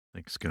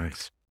Thanks,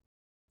 guys.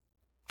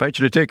 I invite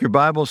you to take your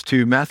Bibles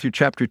to Matthew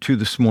chapter 2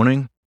 this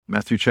morning.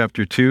 Matthew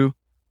chapter 2.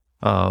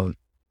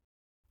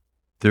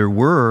 There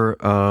were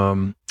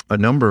a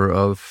number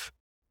of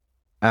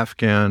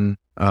Afghan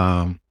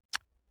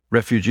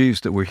refugees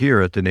that were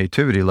here at the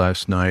nativity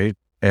last night,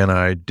 and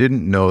I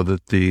didn't know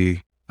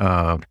that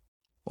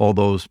all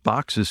those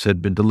boxes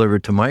had been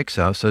delivered to Mike's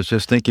house. I was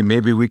just thinking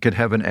maybe we could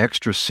have an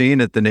extra scene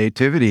at the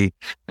nativity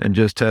and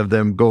just have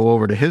them go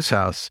over to his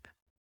house.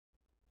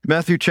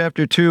 Matthew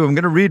chapter 2, I'm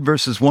going to read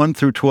verses 1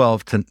 through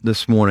 12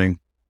 this morning.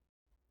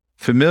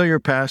 Familiar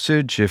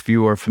passage if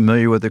you are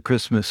familiar with the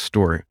Christmas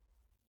story.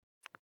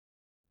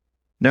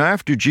 Now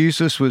after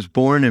Jesus was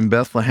born in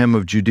Bethlehem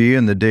of Judea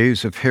in the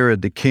days of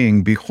Herod the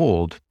king,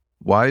 behold,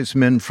 wise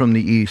men from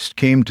the east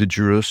came to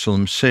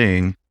Jerusalem,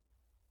 saying,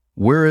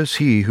 Where is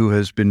he who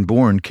has been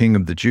born King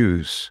of the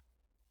Jews?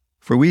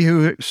 For we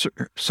who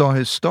saw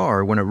his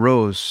star when it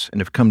rose and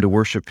have come to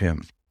worship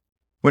him.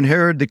 When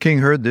Herod the king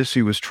heard this,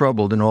 he was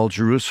troubled, and all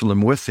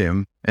Jerusalem with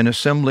him, and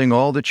assembling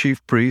all the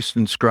chief priests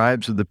and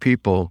scribes of the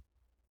people,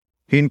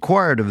 he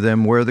inquired of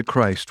them where the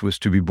Christ was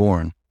to be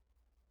born.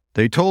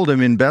 They told him,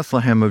 In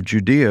Bethlehem of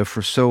Judea,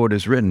 for so it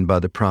is written by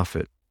the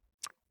prophet.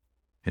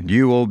 And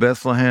you, O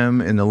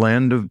Bethlehem, in the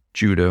land of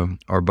Judah,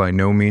 are by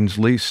no means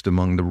least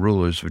among the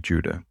rulers of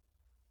Judah.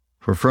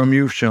 For from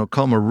you shall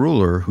come a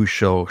ruler who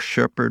shall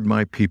shepherd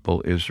my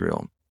people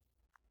Israel.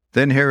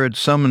 Then Herod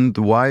summoned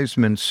the wise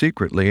men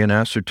secretly and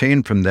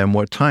ascertained from them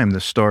what time the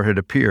star had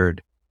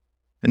appeared.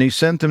 And he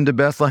sent them to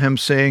Bethlehem,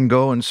 saying,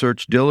 Go and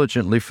search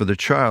diligently for the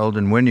child,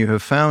 and when you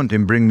have found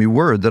him, bring me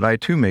word that I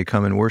too may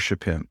come and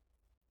worship him.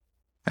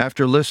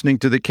 After listening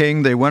to the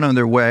king, they went on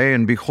their way,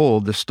 and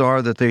behold, the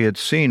star that they had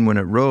seen when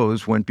it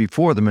rose went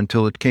before them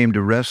until it came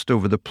to rest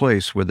over the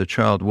place where the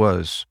child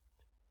was.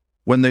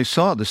 When they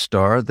saw the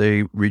star,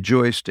 they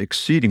rejoiced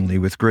exceedingly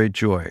with great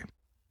joy.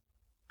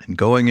 And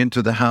going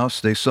into the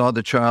house, they saw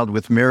the child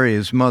with Mary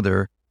his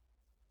mother,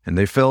 and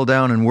they fell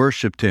down and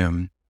worshipped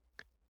him.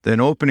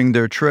 Then opening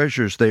their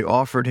treasures, they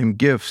offered him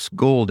gifts,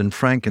 gold and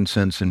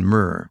frankincense and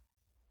myrrh.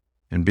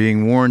 And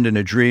being warned in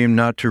a dream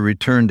not to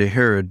return to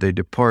Herod, they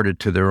departed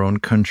to their own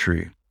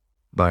country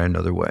by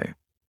another way.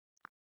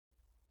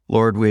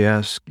 Lord, we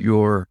ask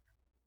your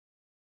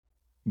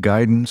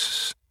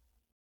guidance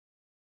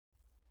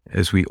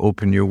as we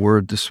open your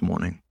word this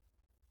morning.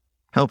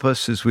 Help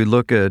us as we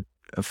look at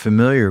a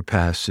familiar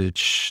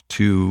passage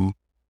to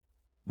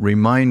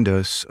remind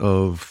us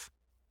of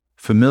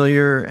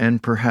familiar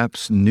and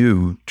perhaps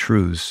new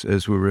truths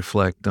as we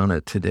reflect on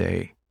it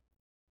today.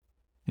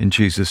 In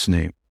Jesus'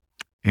 name,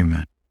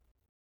 amen.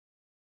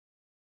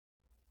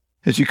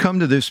 As you come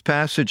to this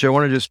passage, I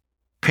want to just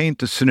paint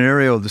the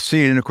scenario of the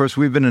scene. And of course,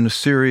 we've been in a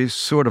series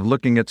sort of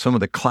looking at some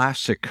of the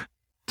classic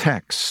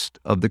text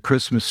of the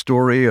Christmas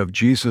story of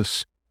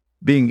Jesus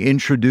being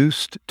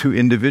introduced to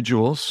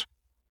individuals.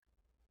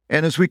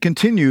 And as we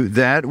continue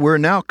that, we're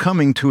now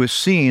coming to a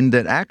scene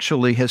that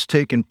actually has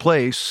taken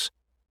place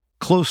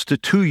close to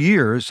 2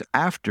 years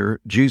after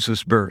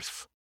Jesus'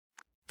 birth.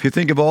 If you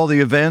think of all the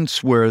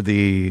events where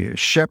the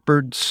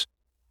shepherds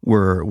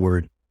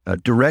were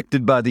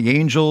directed by the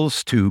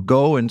angels to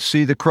go and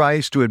see the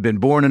Christ who had been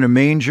born in a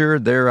manger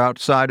there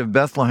outside of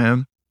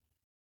Bethlehem,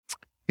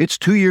 it's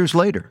 2 years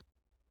later.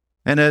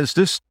 And as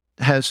this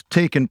has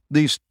taken,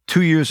 these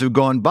 2 years have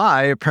gone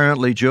by,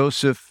 apparently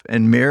Joseph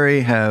and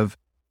Mary have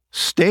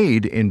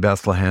stayed in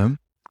Bethlehem.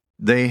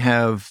 They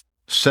have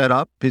set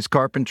up his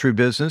carpentry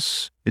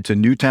business. It's a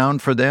new town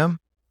for them.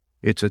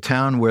 It's a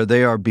town where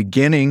they are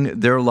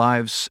beginning their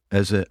lives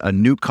as a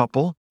new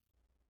couple.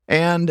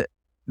 And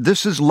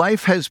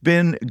life has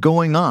been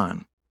going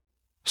on.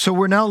 So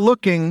we're now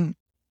looking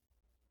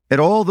at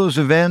all those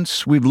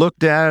events we've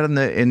looked at in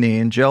the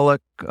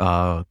angelic,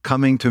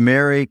 coming to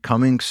Mary,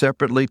 coming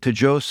separately to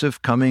Joseph,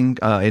 coming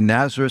in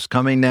Nazareth,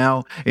 coming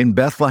now in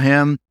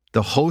Bethlehem,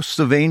 the hosts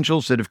of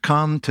angels that have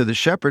come to the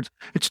shepherds.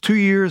 It's 2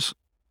 years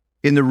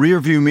in the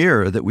rearview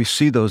mirror that we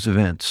see those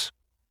events,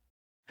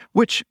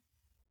 which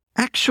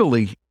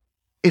actually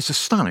is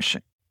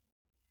astonishing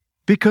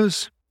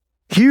because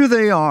here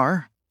they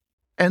are,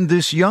 and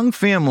this young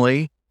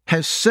family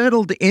has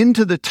settled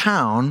into the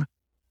town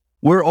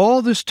where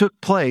all this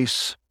took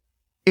place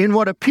in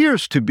what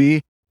appears to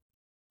be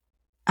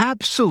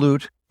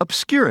absolute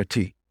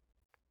obscurity.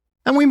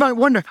 And we might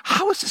wonder,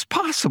 how is this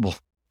possible?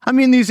 I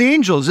mean, these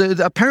angels,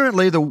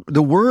 apparently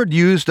the word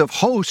used of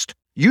host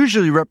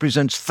usually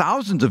represents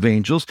thousands of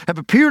angels, have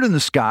appeared in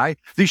the sky.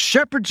 These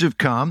shepherds have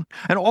come,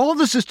 and all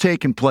this has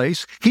taken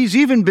place. He's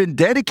even been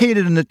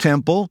dedicated in the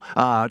temple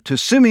to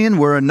Simeon,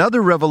 where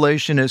another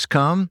revelation has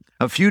come.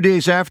 A few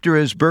days after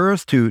his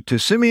birth to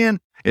Simeon,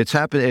 it's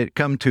happened. It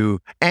come to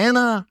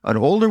Anna, an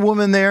older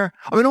woman there.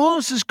 I mean, all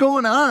this is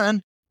going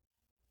on,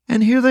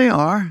 and here they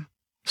are,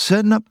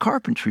 setting up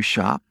carpentry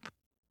shop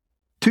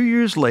 2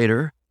 years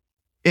later,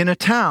 in a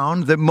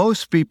town that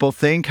most people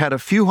think had a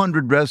few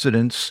hundred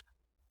residents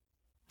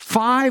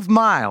 5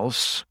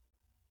 miles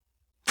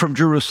from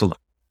Jerusalem.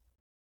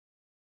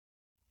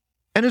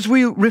 And as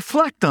we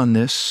reflect on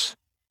this,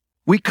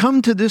 we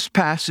come to this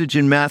passage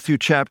in Matthew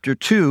chapter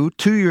 2,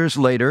 2 years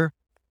later,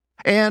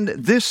 and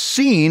this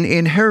scene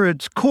in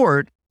Herod's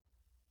court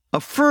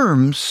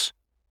affirms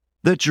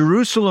that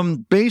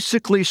Jerusalem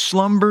basically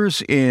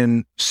slumbers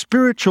in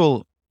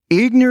spiritual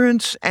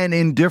ignorance and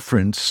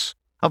indifference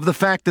of the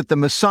fact that the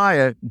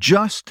Messiah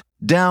just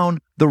down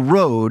the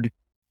road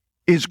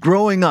is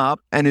growing up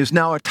and is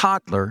now a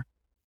toddler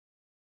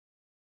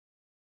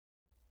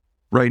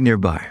right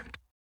nearby.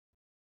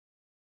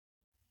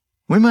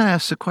 We might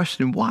ask the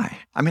question, why?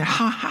 I mean,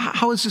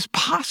 how is this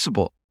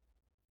possible?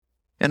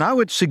 And I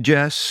would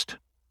suggest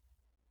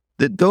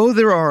that though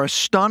there are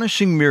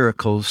astonishing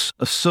miracles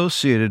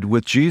associated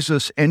with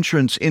Jesus'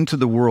 entrance into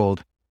the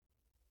world,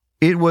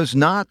 it was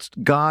not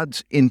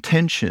God's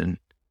intention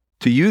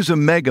to use a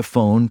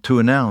megaphone to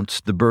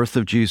announce the birth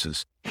of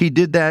Jesus. He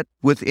did that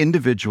with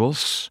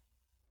individuals.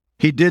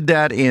 He did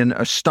that in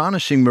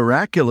astonishing,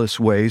 miraculous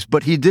ways,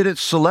 but he did it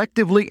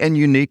selectively and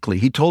uniquely.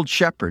 He told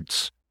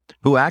shepherds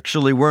who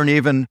actually weren't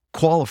even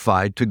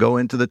qualified to go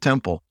into the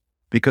temple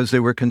because they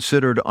were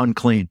considered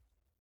unclean.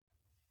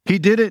 He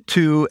did it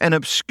to an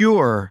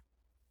obscure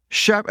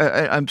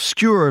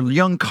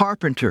young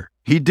carpenter.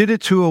 He did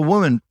it to a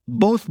woman,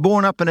 both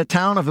born up in a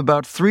town of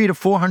about 300 to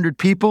 400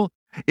 people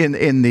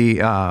in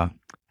the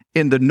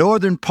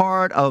northern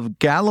part of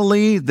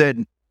Galilee that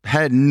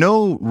had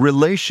no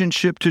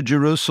relationship to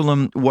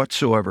Jerusalem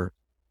whatsoever.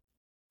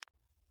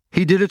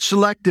 He did it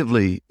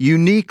selectively,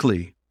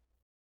 uniquely,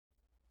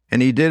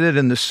 and he did it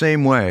in the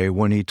same way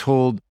when he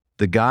told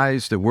the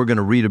guys that we're going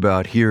to read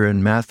about here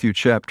in Matthew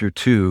chapter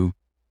 2,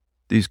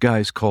 these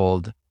guys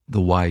called the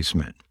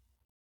Wiseman.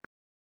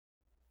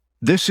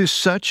 This is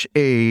such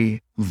a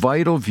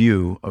vital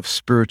view of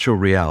spiritual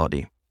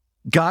reality.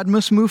 God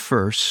must move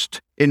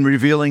first in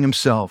revealing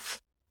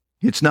himself.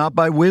 It's not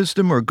by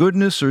wisdom or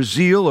goodness or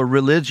zeal or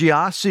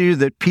religiosity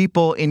that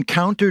people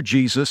encounter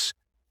Jesus.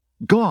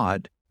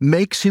 God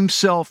makes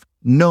himself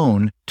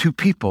known to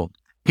people.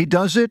 He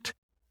does it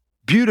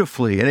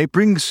beautifully, and it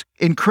brings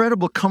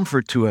incredible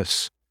comfort to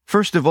us.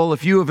 First of all,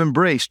 if you have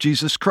embraced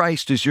Jesus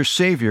Christ as your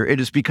Savior, it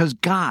is because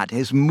God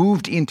has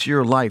moved into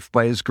your life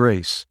by his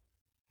grace.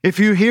 If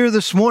you're here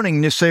this morning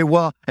and you say,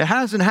 well, it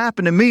hasn't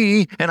happened to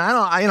me, and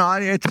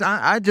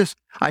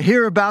I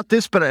hear about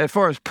this, but as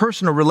far as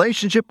personal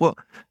relationship, well,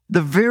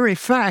 the very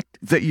fact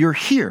that you're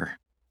here,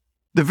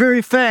 the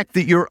very fact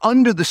that you're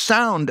under the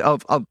sound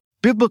of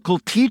biblical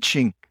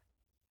teaching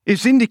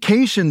is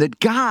indication that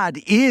God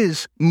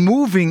is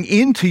moving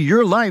into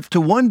your life to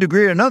one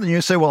degree or another. And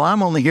you say, well,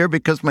 I'm only here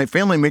because my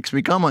family makes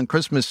me come on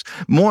Christmas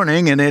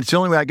morning, and it's the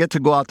only way I get to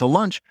go out to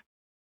lunch.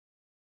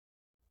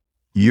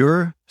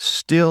 You're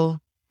still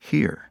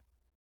here.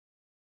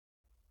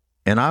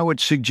 And I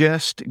would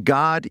suggest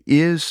God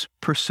is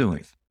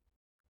pursuing.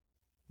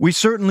 We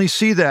certainly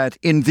see that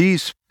in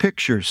these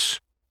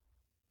pictures.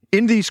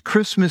 In these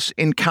Christmas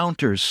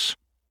encounters,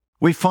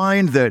 we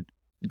find that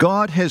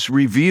God has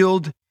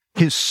revealed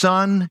his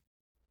Son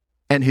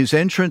and his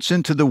entrance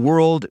into the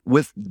world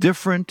with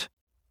different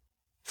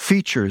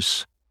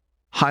features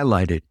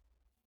highlighted.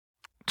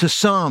 To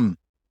some,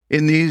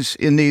 in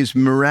these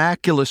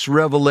miraculous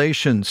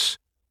revelations,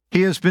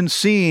 he has been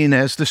seen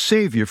as the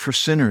Savior for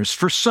sinners.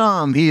 For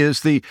some, he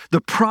is the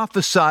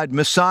prophesied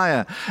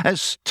Messiah.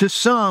 As to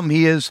some,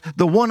 he is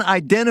the one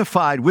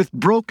identified with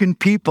broken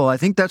people. I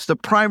think that's the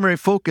primary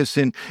focus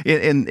in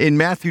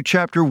Matthew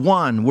chapter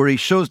 1, where he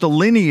shows the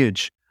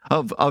lineage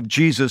of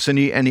Jesus, and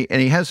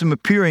he has him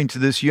appearing to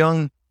this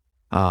young,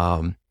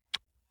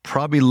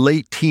 probably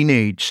late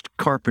teenaged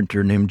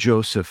carpenter named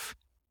Joseph.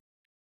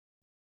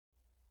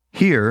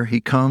 Here he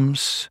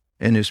comes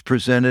and is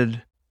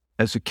presented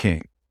as a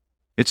king.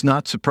 It's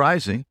not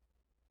surprising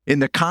in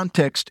the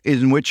context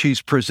in which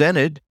he's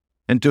presented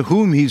and to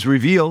whom he's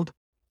revealed.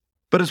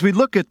 But as we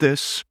look at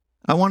this,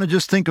 I want to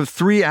just think of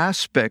three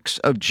aspects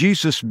of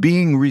Jesus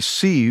being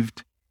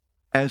received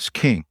as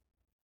king.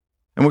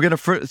 And we're going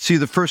to see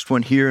the first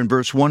one here in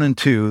verse 1 and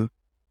 2,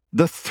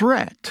 the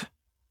threat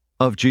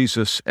of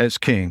Jesus as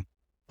king.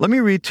 Let me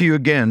read to you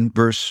again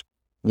verse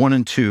 1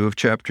 and 2 of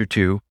chapter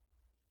 2.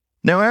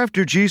 Now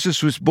after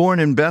Jesus was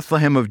born in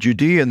Bethlehem of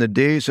Judea in the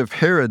days of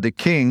Herod the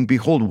king,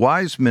 behold,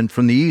 Wiseman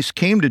from the east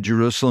came to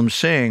Jerusalem,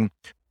 saying,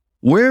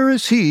 Where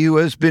is he who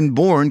has been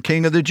born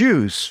King of the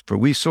Jews? For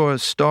we saw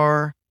his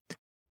star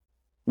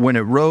when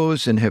it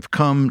rose and have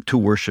come to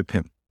worship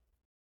him.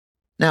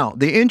 Now,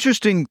 the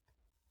interesting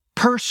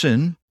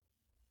person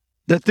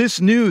that this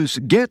news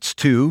gets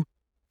to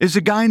is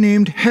a guy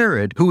named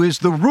Herod, who is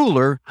the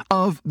ruler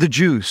of the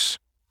Jews.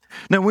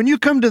 Now, when you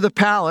come to the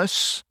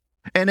palace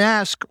and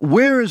ask,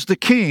 where is the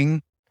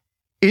king?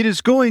 It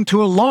is going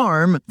to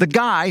alarm the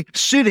guy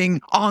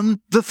sitting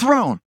on the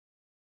throne,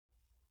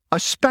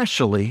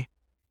 especially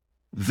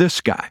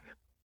this guy.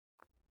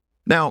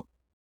 Now,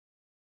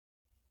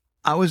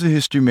 I was a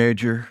history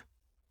major.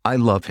 I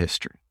love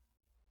history.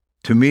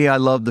 To me, I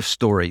love the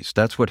stories.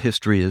 That's what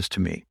history is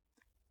to me.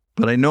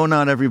 But I know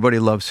not everybody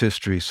loves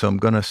history, so I'm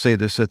going to say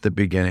this at the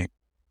beginning.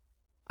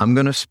 I'm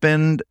going to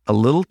spend a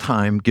little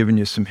time giving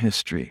you some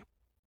history.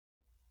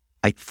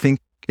 I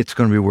think it's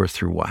going to be worth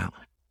your while.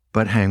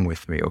 but hang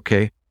with me,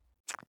 okay?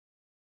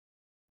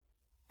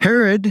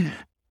 Herod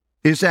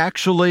is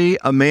actually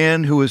a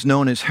man who is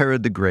known as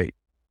Herod the Great.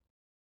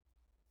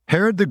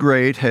 Herod the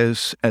Great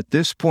has, at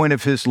this point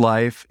of his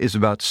life, is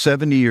about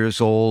 70 years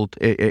old.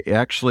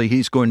 Actually,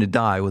 he's going to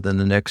die within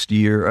the next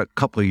year, a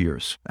couple of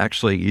years.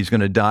 Actually, he's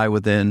going to die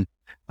within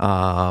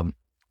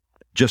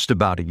just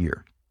about a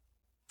year.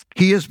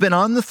 He has been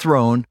on the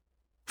throne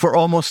for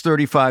almost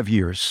 35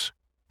 years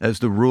as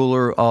the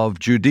ruler of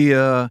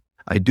Judea,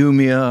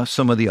 Idumea,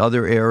 some of the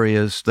other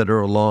areas that are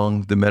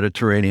along the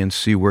Mediterranean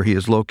Sea where he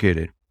is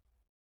located.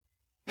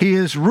 He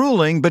is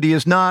ruling, but he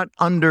is not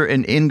under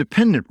an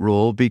independent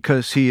rule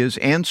because he is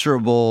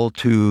answerable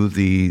to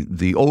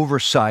the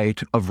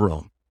oversight of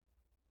Rome.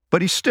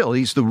 But he's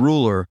the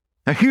ruler.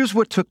 Now here's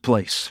what took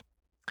place.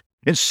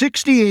 In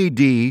 60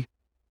 AD,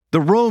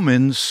 the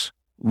Romans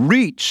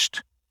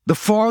reached the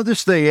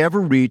farthest they ever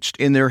reached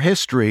in their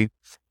history.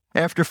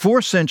 After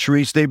 4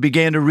 centuries, they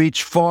began to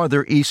reach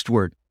farther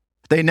eastward.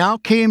 They now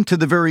came to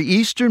the very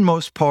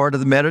easternmost part of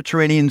the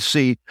Mediterranean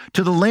Sea,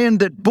 to the land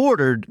that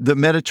bordered the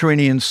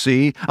Mediterranean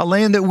Sea, a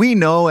land that we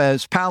know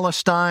as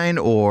Palestine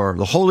or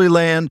the Holy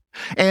Land.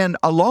 And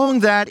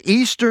along that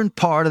eastern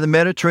part of the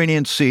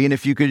Mediterranean Sea, and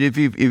if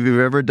you've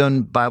ever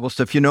done Bible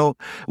stuff, you know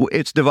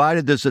it's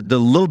divided. There's the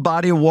little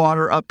body of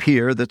water up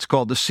here that's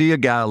called the Sea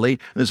of Galilee.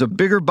 There's a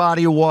bigger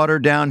body of water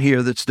down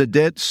here that's the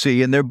Dead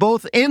Sea, and they're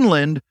both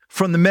inland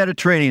from the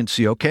Mediterranean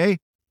Sea, okay?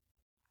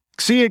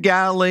 Sea of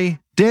Galilee,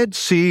 Dead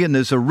Sea, and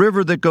there's a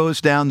river that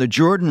goes down, the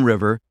Jordan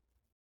River.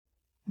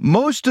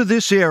 Most of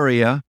this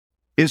area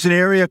is an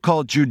area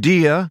called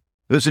Judea.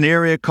 There's an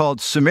area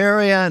called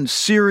Samaria and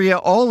Syria.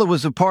 All that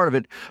was a part of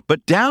it.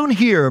 But down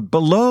here,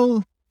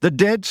 below the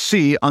Dead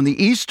Sea, on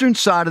the eastern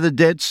side of the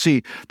Dead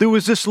Sea, there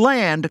was this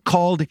land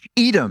called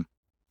Edom.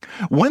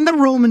 When the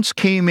Romans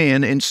came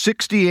in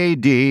 60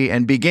 AD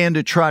and began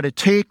to try to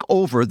take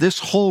over this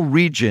whole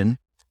region,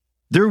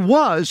 there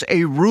was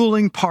a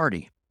ruling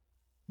party.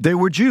 They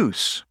were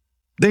Jews.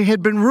 They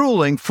had been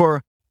ruling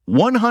for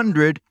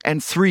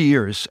 103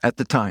 years at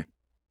the time.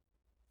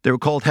 They were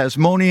called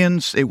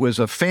Hasmoneans. It was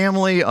a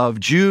family of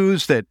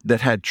Jews that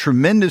had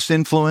tremendous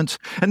influence,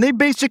 and they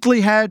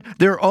basically had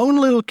their own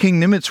little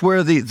kingdom. It's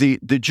where the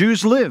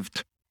Jews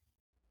lived.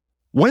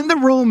 When the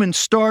Romans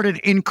started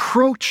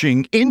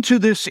encroaching into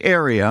this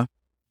area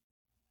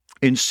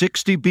in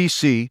 60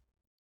 BC,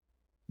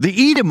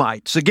 the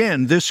Edomites,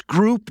 again, this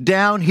group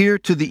down here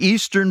to the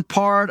eastern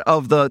part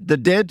of the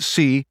Dead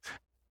Sea,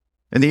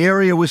 and the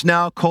area was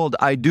now called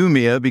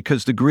Idumea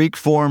because the Greek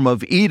form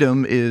of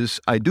Edom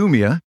is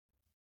Idumea.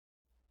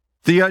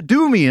 The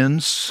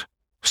Idumeans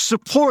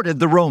supported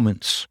the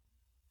Romans,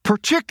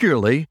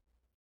 particularly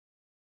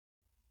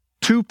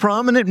 2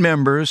 prominent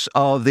members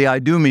of the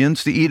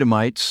Idumeans, the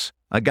Edomites,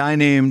 a guy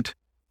named,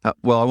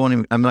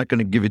 I'm not going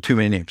to give you too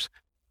many names,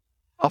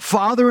 a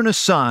father and a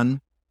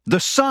son, the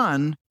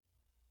son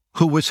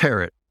who was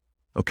Herod.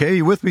 Okay,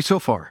 you with me so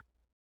far?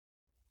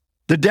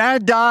 The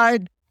dad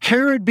died.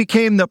 Herod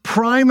became the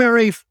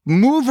primary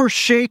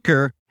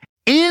mover-shaker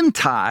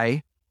anti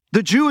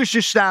the Jewish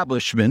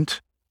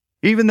establishment.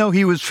 Even though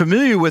he was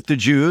familiar with the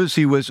Jews,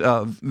 he was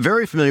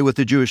very familiar with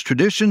the Jewish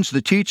traditions,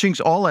 the teachings,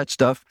 all that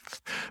stuff.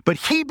 But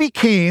he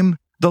became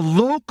the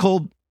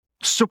local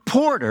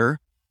supporter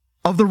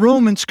of the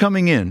Romans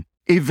coming in.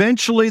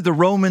 Eventually, the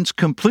Romans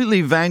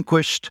completely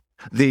vanquished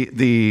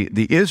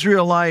the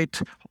Israelite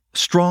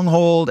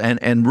stronghold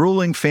and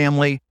ruling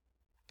family.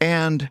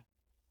 And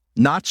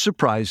not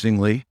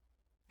surprisingly,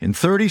 in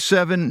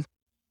 37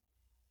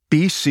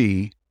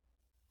 BC,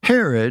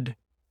 Herod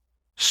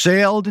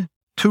sailed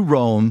to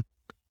Rome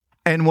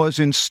and was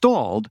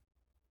installed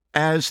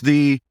as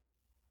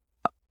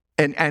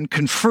and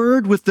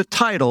conferred with the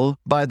title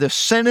by the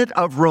Senate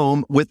of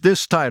Rome with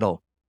this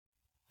title,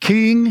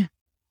 King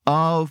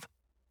of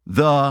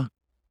the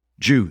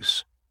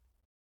Jews.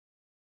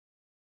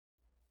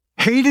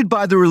 Hated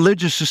by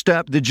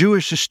the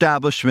Jewish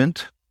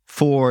establishment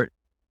for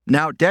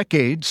now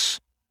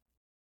decades,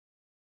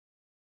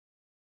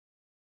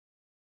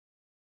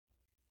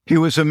 he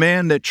was a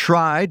man that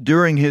tried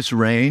during his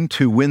reign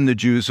to win the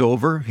Jews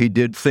over. He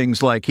did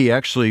things like he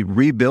actually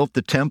rebuilt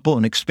the temple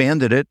and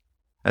expanded it.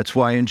 That's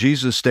why in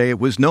Jesus' day it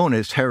was known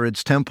as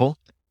Herod's Temple.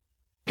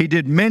 He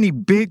did many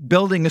big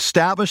building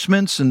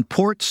establishments and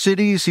port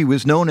cities. He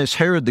was known as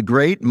Herod the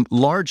Great,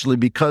 largely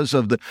because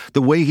of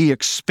the way he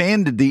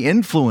expanded the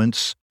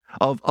influence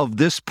of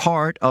this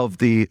part of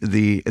the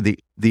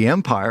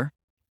empire.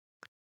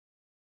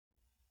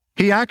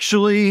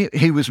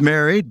 He was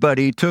married, but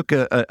he took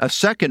a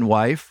second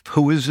wife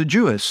who was a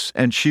Jewess,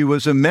 and she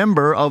was a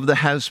member of the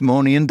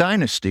Hasmonean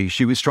dynasty.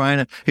 He was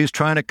trying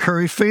to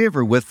curry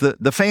favor with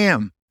the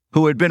fam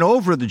who had been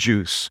over the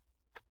Jews.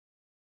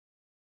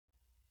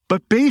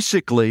 But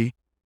basically,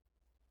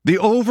 the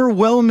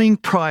overwhelming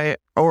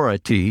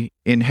priority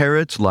in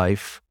Herod's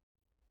life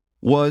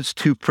was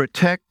to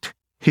protect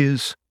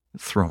his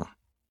throne.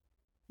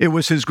 It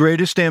was his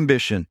greatest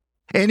ambition.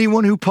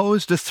 Anyone who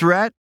posed a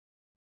threat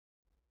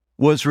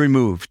was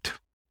removed.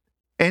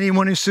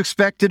 Anyone who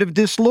suspected of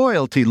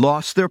disloyalty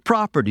lost their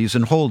properties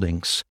and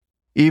holdings.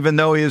 Even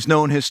though he is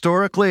known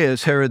historically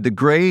as Herod the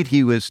Great,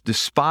 he was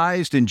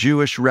despised in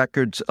Jewish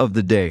records of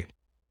the day.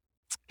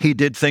 He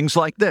did things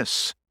like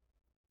this.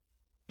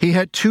 He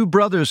had 2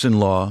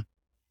 brothers-in-law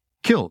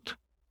killed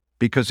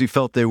because he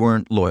felt they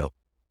weren't loyal.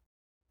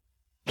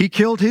 He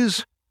killed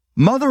his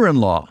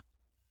mother-in-law,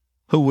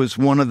 who was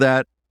one of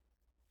that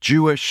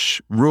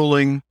Jewish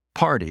ruling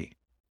party.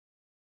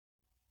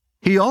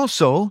 He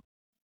also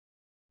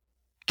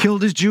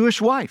killed his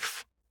Jewish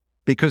wife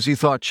because he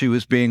thought she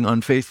was being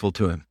unfaithful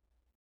to him.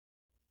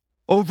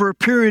 Over a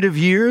period of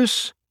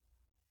years,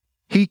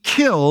 he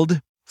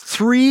killed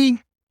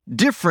 3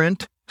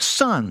 different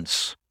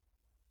sons,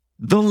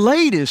 the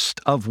latest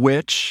of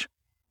which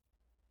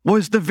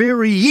was the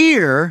very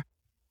year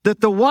that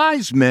the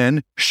wise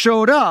men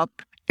showed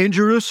up in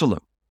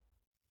Jerusalem.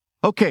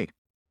 Okay,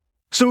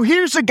 so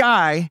here's a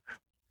guy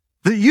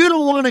that you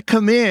don't want to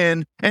come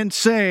in and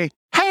say,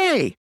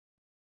 hey,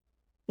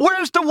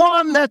 where's the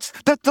one that's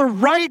the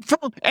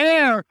rightful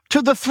heir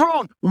to the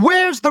throne?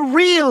 Where's the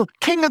real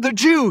king of the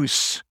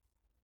Jews?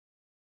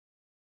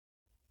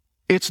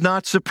 It's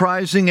not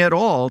surprising at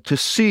all to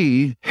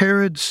see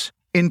Herod's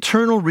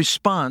internal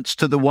response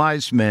to the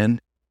wise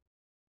men.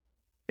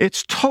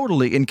 It's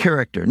totally in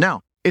character.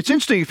 Now, it's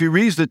interesting if you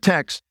read the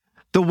text,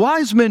 the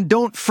wise men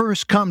don't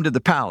first come to the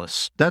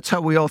palace. That's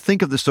how we all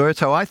think of the story. That's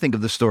how I think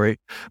of the story.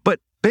 But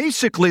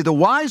basically, the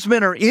wise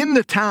men are in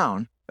the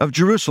town of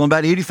Jerusalem.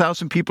 About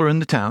 80,000 people are in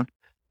the town.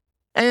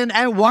 And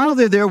while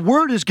they're there,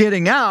 word is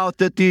getting out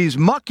that these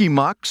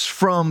mucky-mucks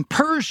from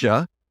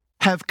Persia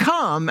have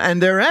come,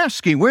 and they're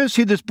asking, where's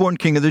he that's born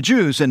king of the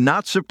Jews? And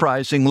not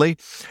surprisingly,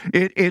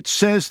 it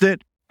says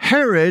that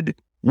Herod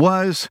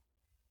was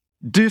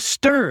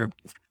disturbed.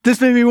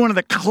 This may be one of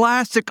the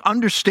classic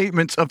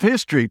understatements of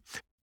history.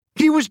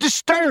 He was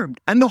disturbed,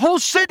 and the whole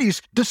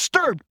city's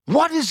disturbed.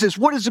 What is this?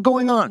 What is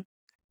going on?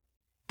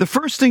 The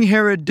first thing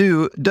Herod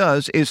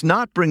does is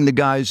not bring the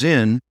guys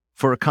in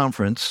for a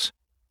conference.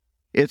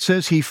 It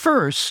says he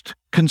first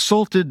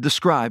consulted the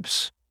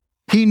scribes.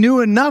 He knew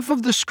enough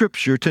of the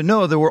scripture to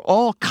know there were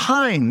all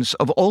kinds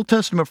of Old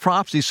Testament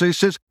prophecies. So he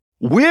says,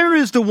 where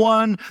is the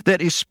one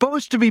that is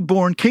supposed to be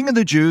born king of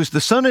the Jews, the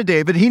son of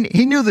David?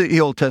 He knew the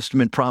Old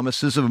Testament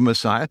promises of a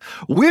Messiah.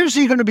 Where's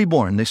he going to be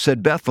born? They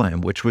said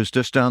Bethlehem, which was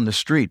just down the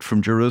street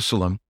from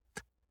Jerusalem.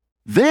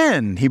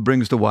 Then he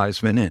brings the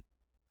wise men in.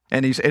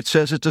 And it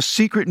says it's a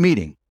secret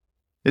meeting.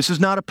 This is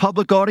not a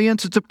public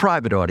audience, it's a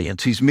private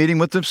audience. He's meeting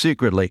with them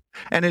secretly.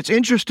 And it's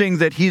interesting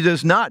that he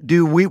does not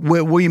do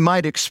what we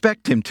might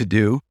expect him to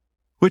do,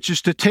 which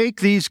is to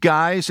take these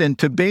guys and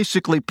to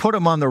basically put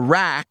them on the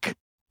rack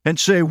and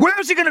say, where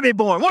is he going to be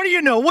born? What do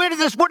you know?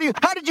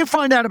 How did you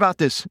find out about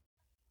this?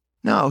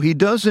 No, he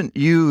doesn't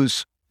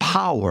use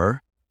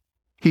power.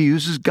 He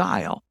uses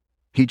guile.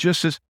 He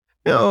just says,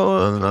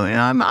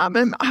 I'm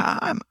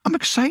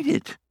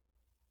excited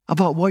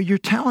about what you're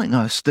telling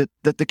us, that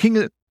the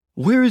king,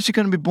 where is he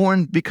going to be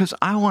born? Because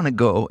I want to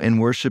go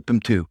and worship him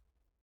too.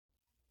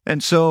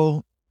 And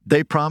so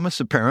they promise,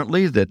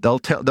 apparently, that they'll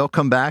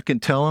come back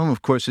and tell him.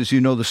 Of course, as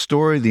you know the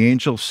story, the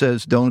angel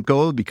says, don't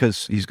go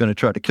because he's going to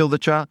try to kill the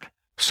child.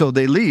 So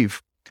they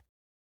leave.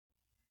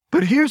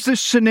 But here's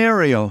this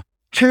scenario.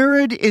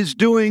 Herod is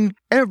doing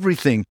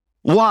everything.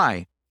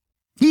 Why?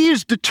 He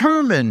is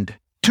determined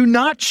to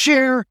not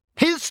share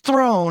his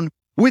throne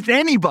with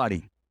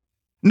anybody.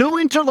 No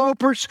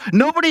interlopers,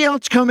 nobody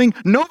else coming,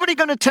 nobody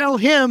going to tell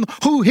him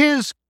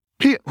who's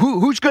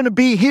going to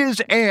be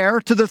his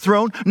heir to the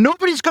throne.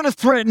 Nobody's going to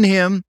threaten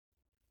him.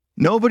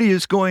 Nobody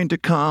is going to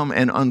come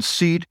and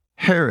unseat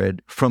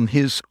Herod from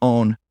his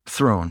own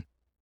throne.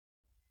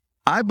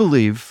 I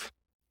believe,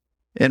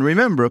 and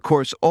remember, of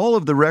course, all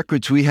of the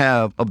records we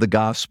have of the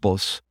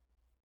Gospels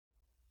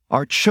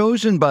are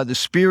chosen by the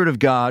Spirit of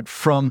God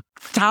from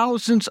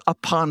thousands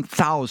upon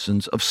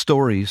thousands of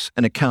stories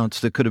and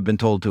accounts that could have been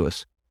told to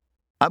us.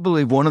 I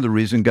believe one of the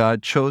reasons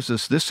God chose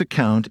us this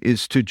account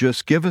is to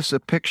just give us a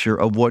picture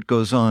of what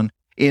goes on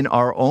in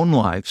our own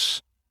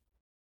lives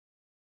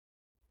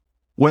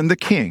when the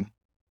King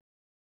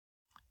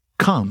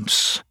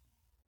comes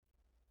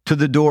to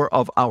the door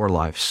of our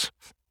lives.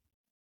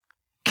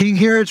 King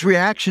Herod's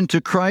reaction to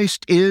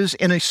Christ is,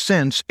 in a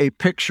sense, a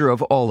picture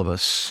of all of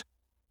us.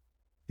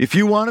 If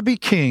you want to be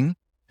king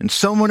and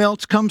someone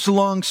else comes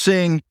along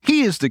saying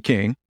he is the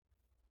king,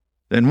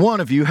 then one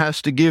of you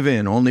has to give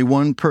in. Only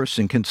one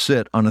person can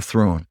sit on a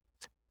throne.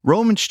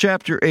 Romans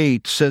chapter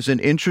 8 says an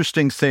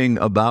interesting thing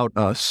about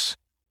us.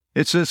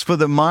 It says, for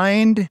the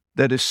mind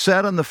that is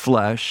set on the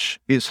flesh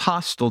is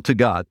hostile to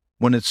God.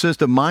 When it says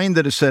the mind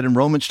that is set in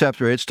Romans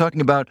chapter 8, it's talking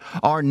about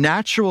our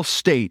natural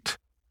state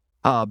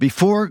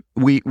before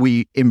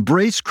we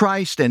embrace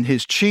Christ and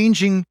his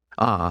changing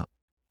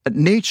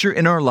nature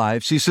in our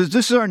lives. He says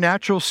this is our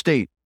natural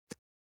state.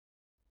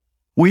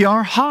 We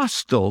are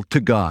hostile to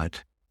God.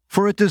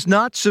 For it does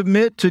not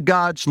submit to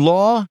God's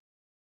law.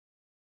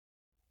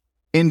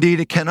 Indeed,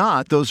 it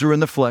cannot. Those who are in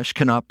the flesh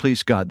cannot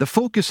please God. The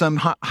focus I'm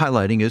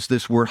highlighting is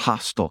this word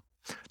hostile.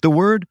 The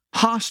word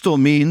hostile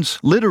means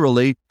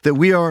literally that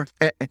we are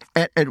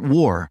at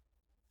war,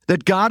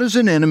 that God is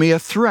an enemy, a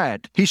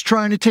threat. He's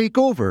trying to take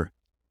over.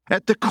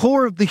 At the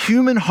core of the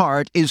human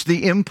heart is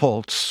the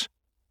impulse.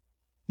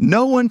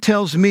 No one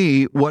tells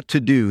me what to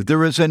do.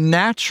 There is a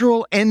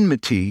natural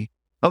enmity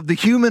of the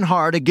human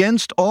heart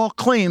against all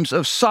claims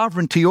of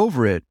sovereignty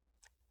over it.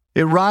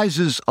 It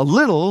rises a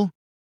little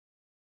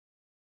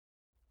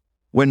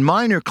when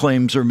minor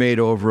claims are made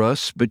over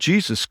us, but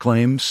Jesus'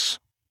 claims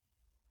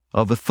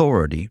of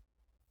authority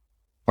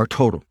are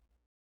total.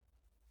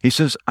 He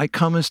says, I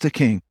come as the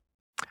king.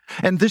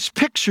 And this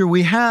picture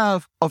we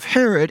have of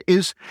Herod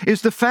is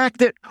the fact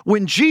that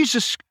when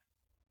Jesus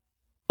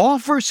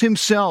offers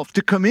himself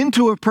to come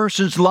into a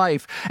person's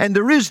life, and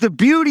there is the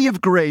beauty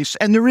of grace,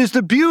 and there is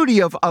the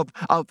beauty of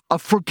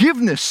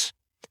forgiveness,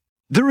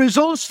 there is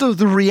also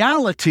the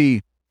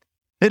reality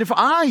that if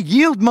I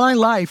yield my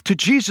life to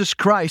Jesus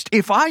Christ,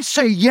 if I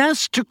say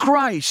yes to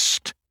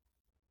Christ,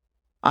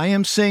 I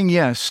am saying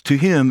yes to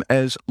him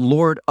as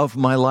Lord of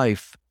my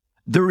life.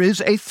 There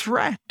is a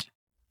threat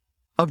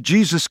of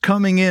Jesus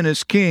coming in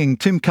as king.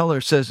 Tim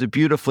Keller says it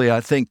beautifully, I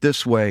think,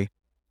 this way.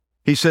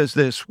 He says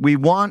this: we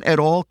want at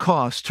all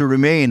costs to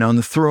remain on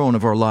the throne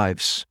of our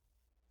lives.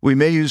 We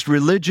may use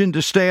religion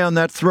to stay on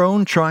that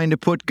throne, trying to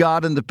put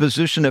God in the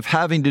position of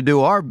having to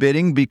do our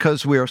bidding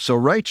because we are so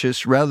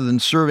righteous rather than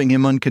serving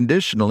him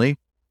unconditionally.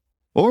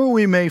 Or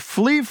we may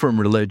flee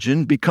from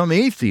religion, become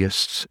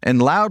atheists,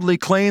 and loudly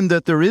claim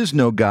that there is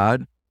no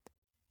God.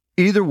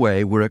 Either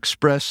way, we're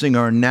expressing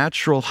our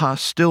natural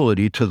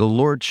hostility to the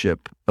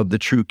lordship of the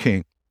true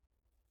king.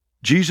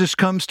 Jesus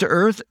comes to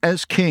earth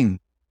as king,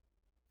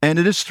 and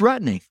it is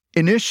threatening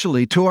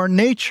initially to our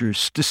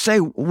natures to say,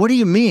 what do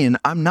you mean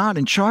I'm not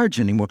in charge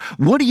anymore?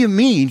 What do you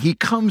mean he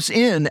comes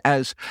in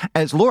as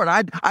Lord?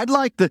 I'd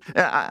like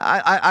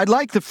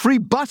the free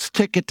bus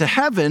ticket to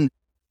heaven,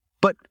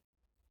 but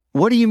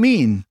what do you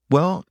mean?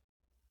 Well,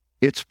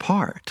 it's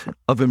part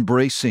of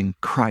embracing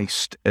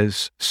Christ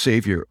as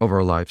Savior of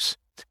our lives.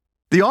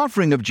 The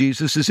offering of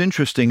Jesus is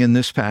interesting in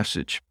this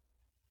passage.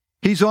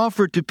 He's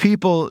offered to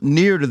people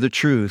near to the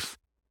truth.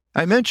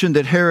 I mentioned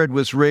that Herod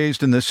was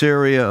raised in this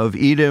area of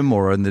Edom,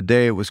 or in the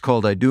day it was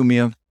called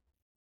Idumea.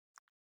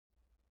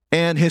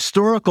 And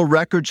historical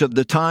records of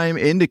the time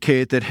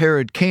indicate that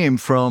Herod came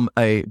from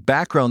a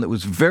background that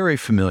was very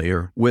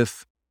familiar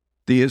with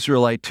the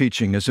Israelite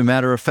teaching. As a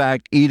matter of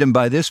fact, Edom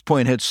by this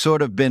point had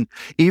sort of been,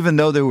 even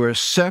though they were a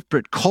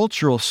separate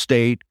cultural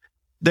state,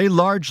 they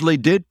largely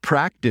did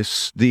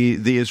practice the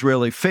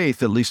Israeli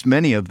faith, at least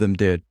many of them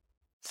did.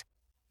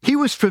 He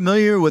was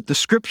familiar with the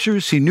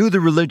scriptures. He knew the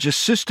religious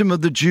system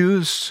of the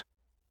Jews.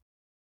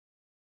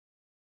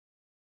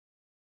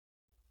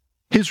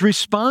 His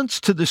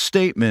response to the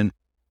statement,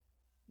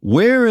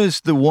 "Where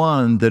is the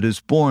one that is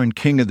born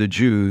King of the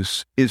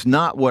Jews?" is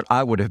not what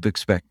I would have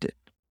expected.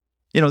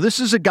 You know, this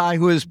is a guy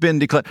who has been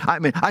declared.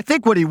 I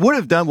think what he would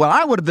have done, what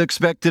I would have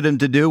expected him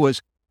to do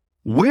was,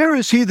 where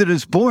is he that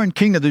is born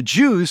King of the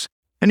Jews?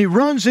 And he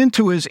runs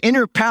into his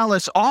inner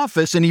palace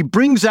office and he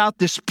brings out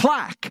this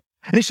plaque.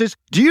 And he says,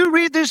 do you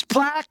read this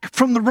plaque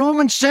from the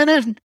Roman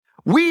Senate?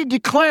 We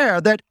declare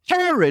that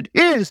Herod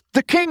is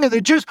the King of the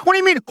Jews. What do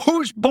you mean,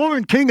 who's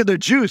born King of the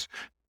Jews?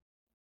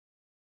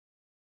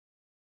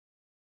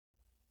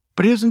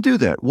 But he doesn't do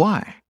that.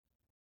 Why?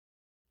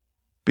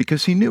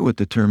 Because he knew what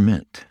the term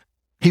meant.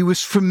 He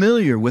was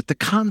familiar with the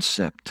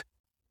concept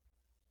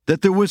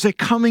that there was a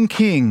coming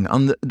king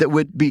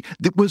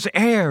that was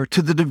heir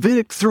to the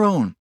Davidic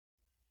throne.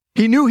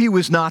 He knew he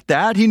was not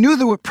that. He knew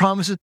there were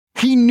promises.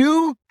 He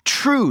knew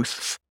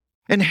truth.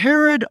 And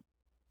Herod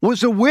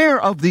was aware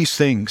of these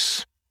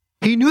things.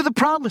 He knew the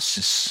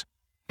promises.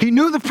 He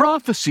knew the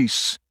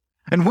prophecies.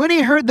 And when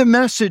he heard the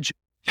message,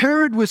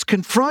 Herod was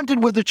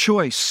confronted with a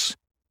choice.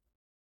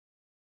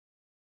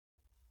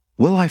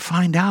 Will I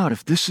find out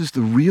if this is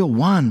the real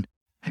one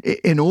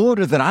in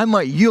order that I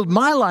might yield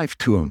my life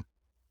to him?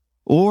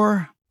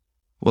 Or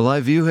will I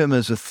view him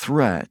as a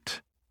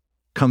threat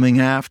coming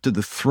after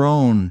the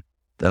throne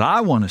that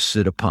I want to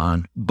sit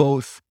upon,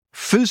 both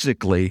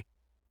physically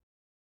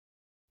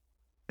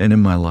and in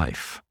my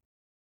life?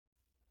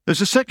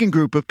 There's a second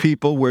group of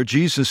people where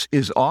Jesus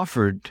is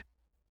offered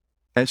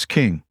as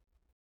king.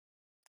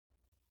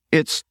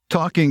 It's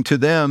talking to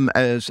them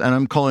as, and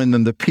I'm calling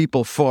them the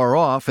people far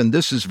off, and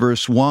this is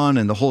verse 1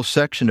 and the whole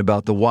section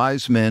about the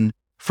wise men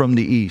from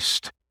the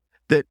east.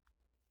 That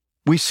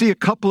we see a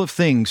couple of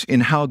things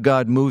in how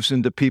God moves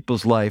into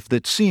people's life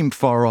that seem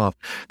far off.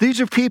 These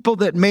are people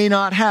that may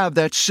not have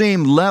that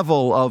same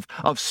level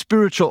of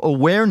spiritual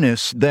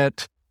awareness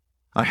that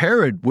a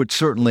Herod would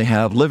certainly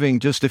have, living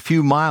just a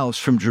few miles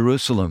from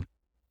Jerusalem.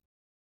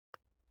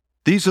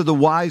 These are the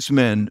wise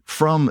men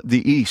from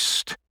the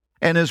east.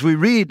 And as we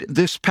read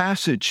this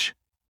passage,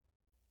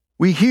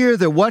 we hear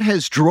that what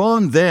has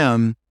drawn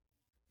them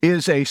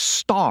is a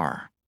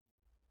star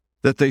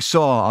that they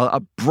saw, a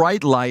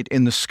bright light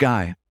in the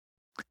sky.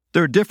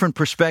 There are different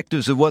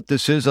perspectives of what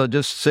this is. I'll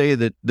just say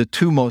that the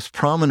two most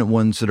prominent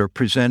ones that are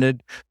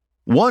presented.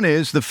 One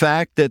is the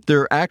fact that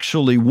there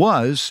actually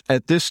was,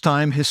 at this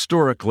time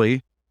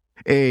historically,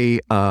 a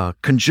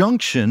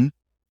conjunction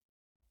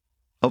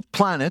of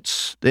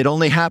planets. It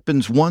only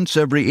happens once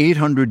every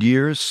 800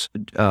 years.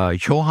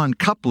 Johann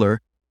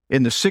Kepler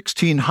in the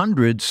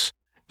 1600s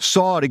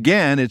saw it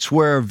again. It's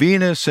where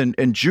Venus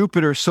and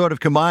Jupiter sort of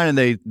combine,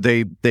 and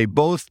they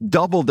both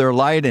double their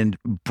light and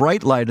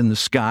bright light in the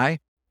sky.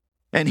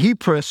 And he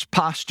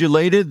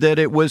postulated that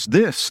it was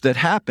this that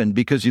happened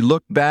because he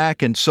looked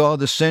back and saw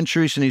the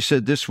centuries, and he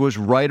said this was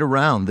right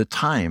around the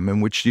time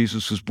in which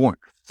Jesus was born.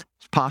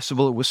 It's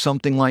possible it was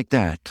something like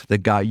that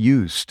God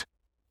used.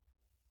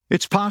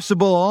 It's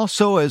possible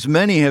also, as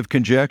many have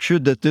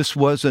conjectured, that this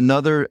was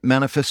another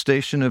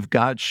manifestation of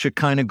God's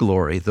Shekinah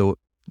glory,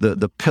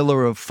 the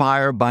pillar of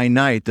fire by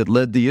night that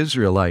led the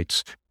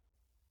Israelites.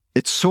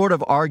 It sort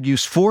of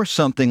argues for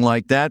something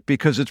like that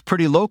because it's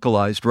pretty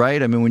localized,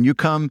 right? I mean, when you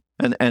come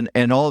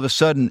and all of a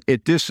sudden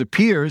it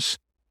disappears,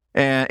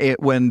 and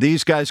when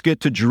these guys get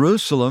to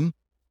Jerusalem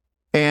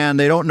and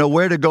they don't know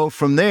where to go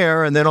from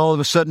there, and then all of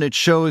a sudden it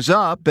shows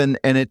up and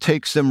it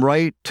takes them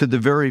right to the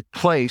very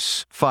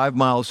place 5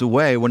 miles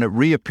away when it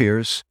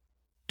reappears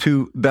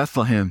to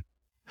Bethlehem.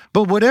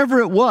 But whatever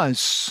it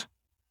was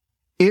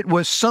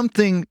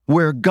something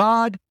where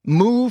God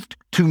moved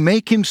to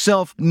make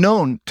himself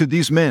known to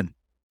these men.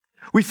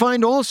 We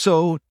find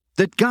also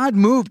that God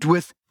moved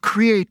with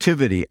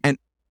creativity, and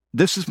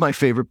this is my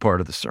favorite part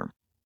of the sermon.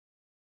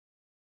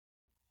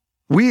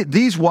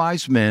 These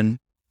wise men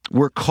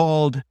were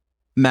called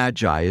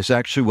magi, is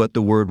actually what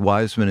the word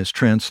Wiseman is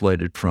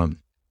translated from.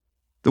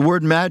 The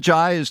word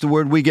magi is the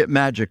word we get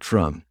magic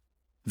from.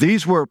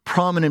 These were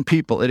prominent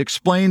people. It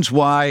explains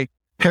why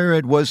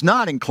Herod was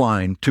not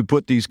inclined to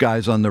put these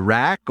guys on the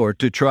rack or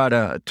to try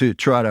to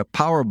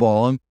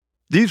powerball them.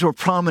 These were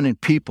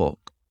prominent people.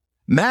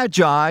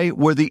 Magi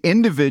were the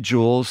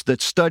individuals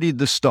that studied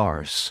the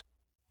stars.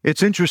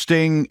 It's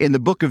interesting, in the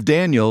book of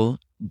Daniel,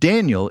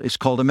 Daniel is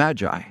called a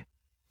magi.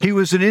 He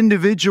was an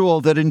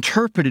individual that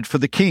interpreted for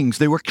the kings.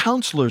 They were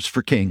counselors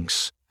for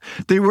kings.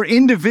 They were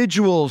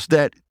individuals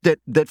that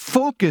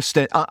focused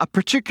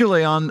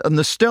particularly on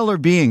the stellar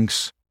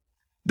beings.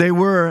 They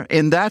were,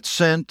 in that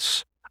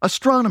sense,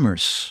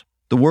 astronomers.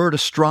 The word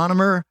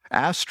astronomer,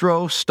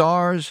 astro,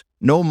 stars,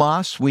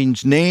 nomos,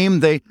 means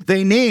name. They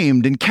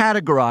named and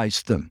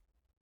categorized them.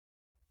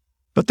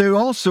 But they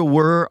also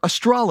were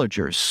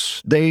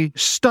astrologers. They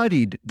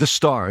studied the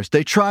stars.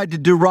 They tried to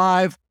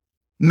derive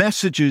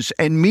messages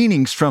and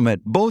meanings from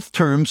it. Both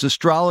terms,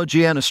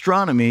 astrology and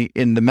astronomy,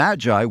 in the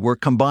Magi were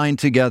combined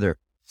together.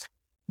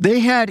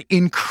 They had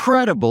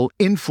incredible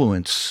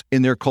influence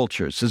in their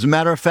cultures. As a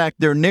matter of fact,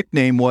 their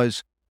nickname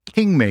was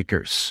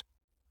kingmakers.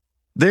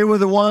 They were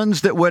the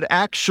ones that would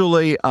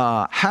actually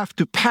have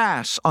to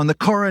pass on the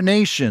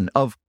coronation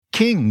of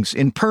kings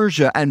in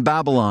Persia and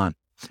Babylon.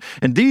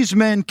 And these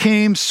men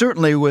came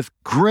certainly with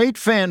great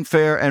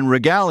fanfare and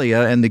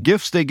regalia, and the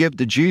gifts they give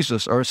to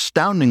Jesus are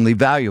astoundingly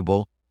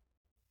valuable.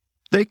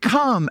 They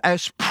come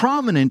as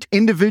prominent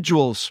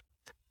individuals,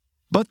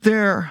 but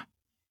their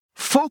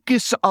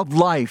focus of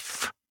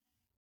life,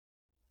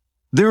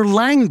 their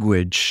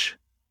language,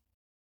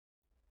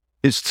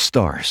 is the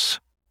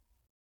stars.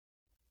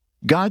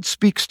 God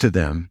speaks to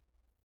them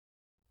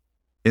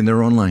in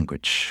their own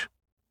language.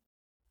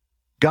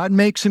 God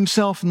makes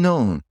himself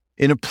known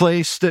in a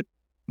place that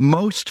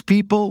most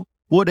people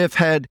would have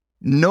had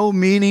no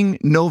meaning,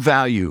 no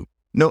value.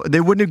 No,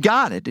 they wouldn't have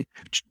got it,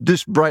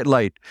 this bright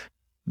light.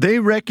 They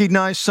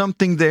recognized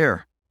something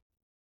there.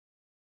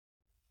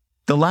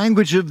 The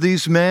language of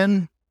these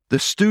men, the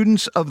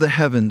students of the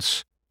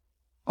heavens,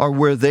 are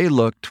where they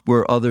looked,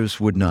 where others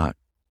would not.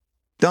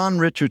 Don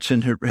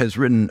Richardson has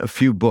written a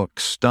few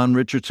books. Don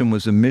Richardson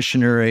was a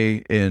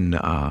missionary in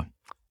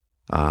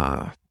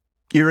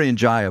Irian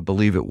Jaya, I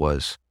believe it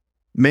was,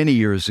 many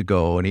years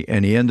ago,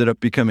 and he ended up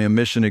becoming a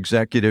mission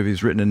executive.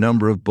 He's written a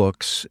number of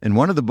books, and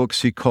one of the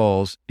books he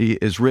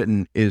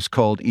is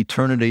called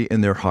Eternity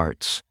in Their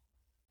Hearts.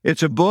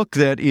 It's a book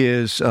that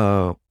is,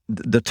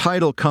 the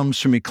title comes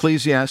from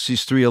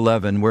Ecclesiastes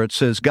 3:11, where it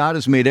says, God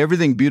has made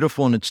everything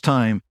beautiful in its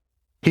time.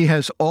 He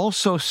has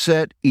also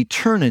set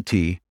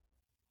eternity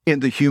in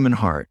the human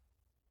heart.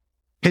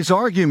 His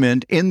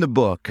argument in the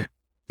book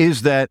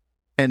is that,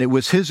 and it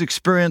was his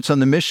experience on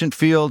the mission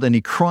field, and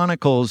he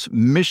chronicles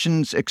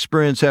missions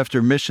experience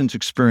after missions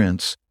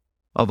experience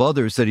of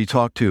others that he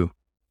talked to,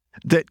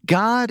 that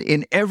God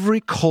in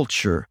every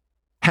culture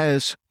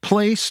has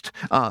placed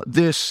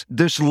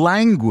this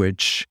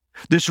language,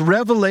 this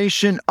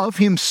revelation of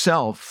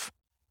himself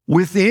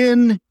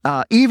within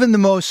even the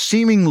most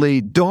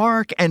seemingly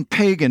dark and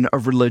pagan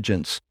of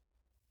religions.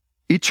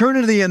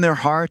 Eternity in their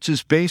hearts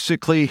is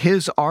basically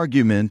his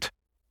argument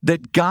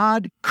that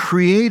God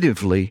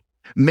creatively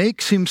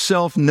makes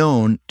himself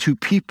known to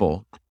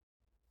people.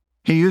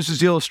 He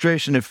uses the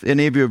illustration, if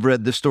any of you have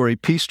read the story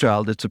Peace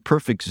Child, it's a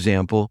perfect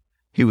example.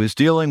 He was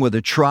dealing with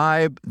a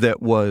tribe that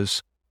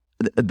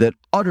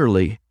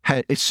utterly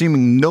had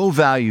seeming no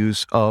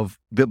values of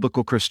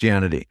biblical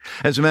Christianity.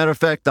 As a matter of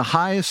fact, the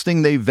highest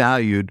thing they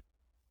valued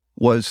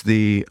was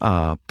the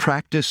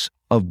practice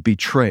of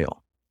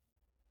betrayal.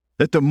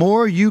 That the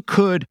more you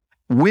could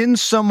win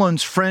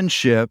someone's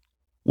friendship,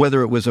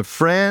 whether it was a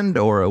friend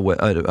or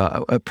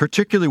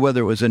particularly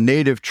whether it was a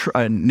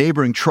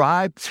neighboring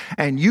tribe,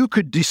 and you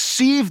could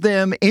deceive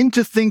them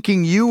into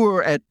thinking you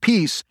were at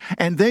peace,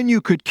 and then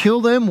you could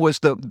kill them, was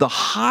the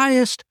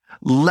highest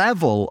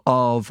level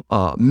of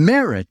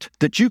merit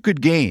that you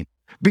could gain.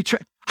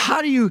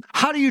 How do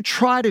you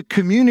try to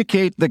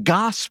communicate the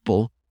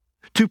gospel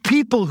to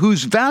people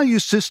whose value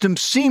system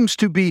seems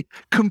to be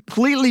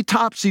completely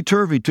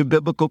topsy-turvy to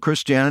biblical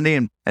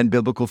Christianity and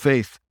biblical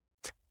faith?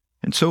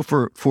 And so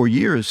for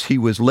years, he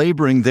was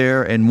laboring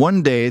there, and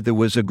one day there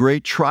was a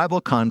great tribal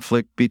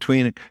conflict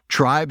between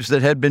tribes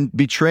that had been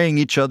betraying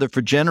each other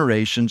for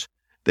generations.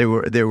 They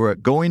were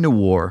going to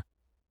war,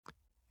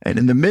 and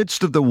in the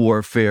midst of the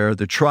warfare,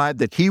 the tribe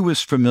that he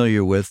was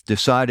familiar with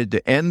decided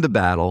to end the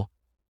battle.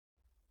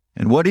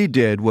 And what he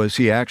did was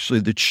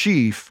the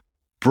chief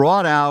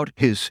brought out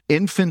his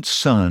infant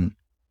son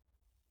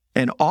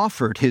and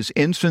offered his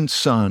infant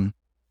son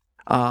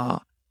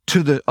to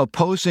the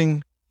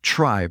opposing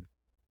tribe.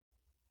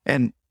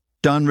 And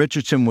Don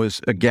Richardson was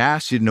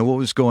aghast. He didn't know what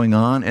was going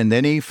on. And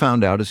then he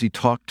found out, as he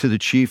talked to the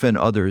chief and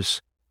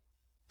others,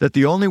 that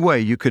the only way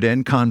you could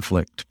end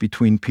conflict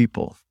between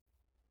people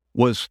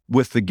was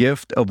with the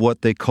gift of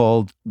what they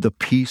called the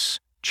peace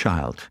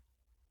child.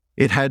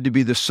 It had to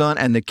be the son,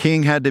 and the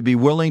king had to be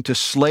willing to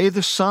slay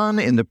the son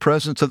in the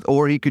presence of,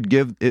 or he could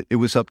give, it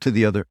was up to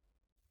the other.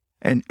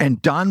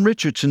 And Don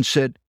Richardson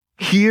said,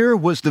 here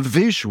was the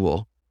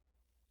visual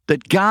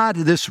that God,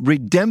 this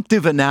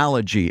redemptive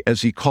analogy,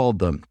 as he called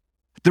them,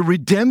 the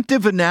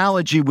redemptive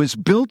analogy was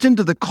built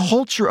into the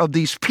culture of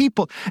these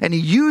people, and he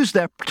used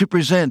that to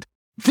present,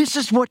 this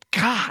is what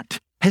God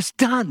has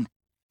done.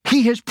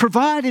 He has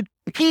provided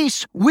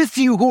peace with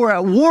you who are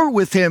at war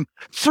with him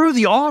through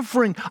the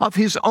offering of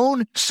his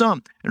own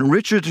son. And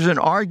Richardson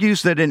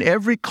argues that in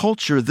every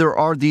culture there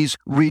are these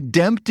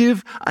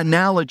redemptive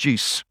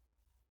analogies.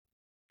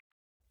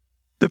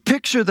 The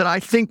picture that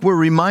I think we're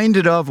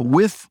reminded of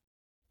with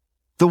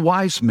the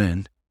wise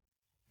men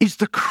is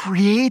the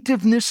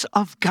creativeness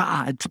of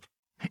God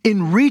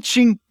in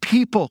reaching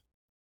people.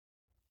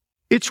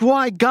 It's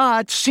why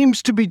God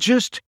seems to be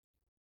just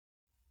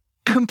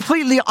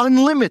completely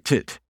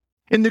unlimited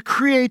in the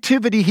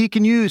creativity he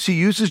can use. He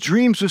uses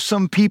dreams of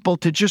some people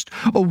to just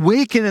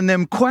awaken in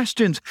them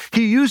questions.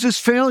 He uses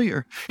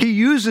failure. He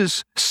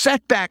uses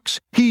setbacks.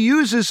 He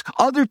uses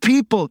other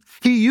people.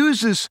 He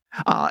uses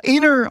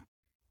inner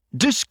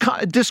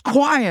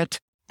disquiet.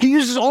 He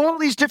uses all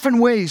these different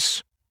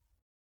ways.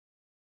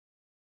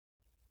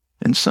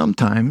 And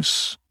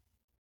sometimes,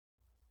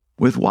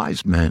 with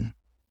wise men,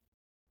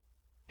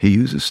 he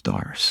uses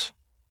stars.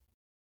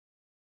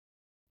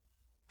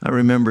 I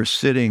remember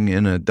sitting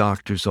in a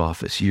doctor's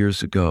office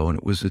years ago, and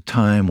it was a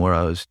time where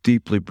I was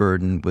deeply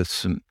burdened with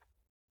some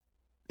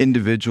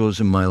individuals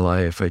in my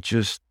life. I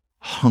just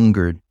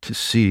hungered to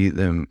see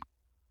them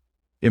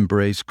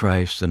embrace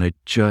Christ, and I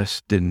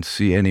just didn't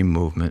see any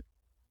movement.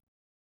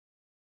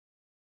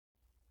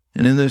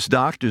 And in this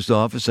doctor's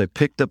office, I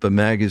picked up a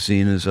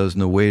magazine as I was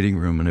in the waiting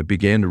room, and I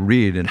began to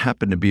read, and it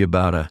happened to be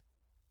about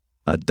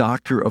a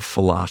doctor of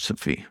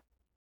philosophy.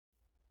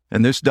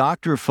 And this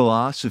doctor of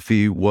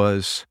philosophy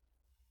was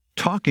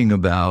talking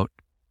about,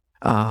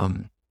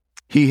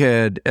 he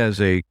had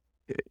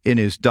in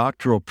his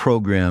doctoral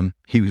program,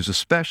 he was a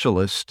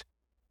specialist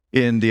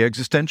in the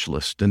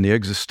existentialist. And the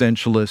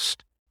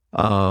existentialist,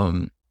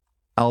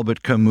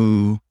 Albert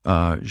Camus,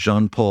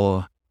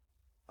 Jean-Paul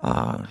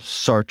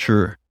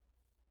Sartre,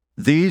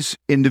 these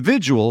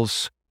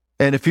individuals,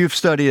 and if you've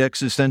studied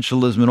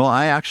existentialism at all,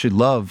 I actually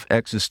love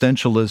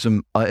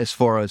existentialism as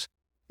far as,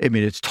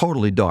 it's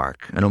totally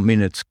dark. I don't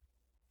mean it's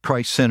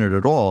Christ-centered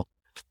at all,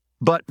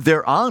 but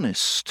they're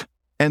honest.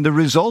 And the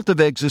result of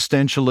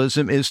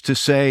existentialism is to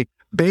say,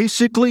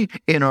 basically,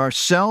 in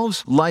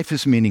ourselves, life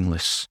is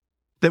meaningless,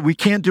 that we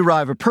can't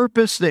derive a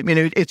purpose.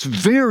 It's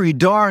very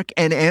dark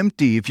and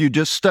empty. If you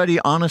just study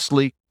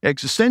honestly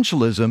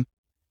existentialism,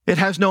 it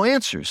has no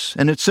answers.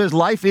 And it says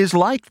life is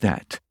like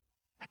that.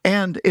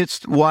 And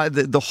it's why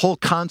the whole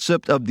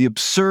concept of the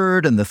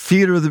absurd and the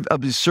theater of the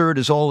absurd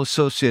is all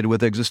associated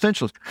with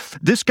existentialism.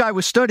 This guy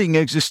was studying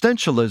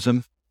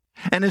existentialism,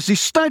 and as he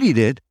studied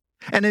it,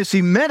 and as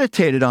he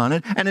meditated on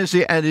it, and as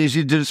he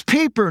did his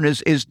paper and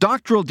his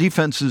doctoral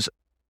defenses,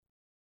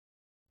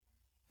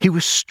 he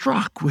was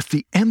struck with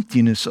the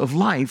emptiness of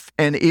life,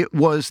 and it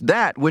was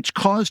that which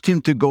caused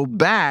him to go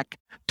back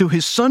to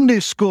his Sunday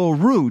school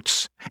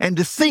roots and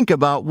to think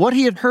about what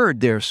he had heard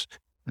there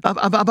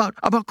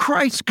about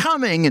Christ's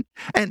coming.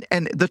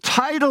 And the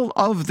title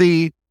of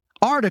the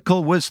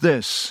article was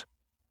this.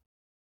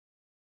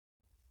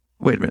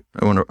 Wait a minute.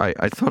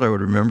 I thought I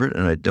would remember it,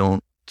 and I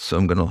don't, so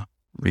I'm going to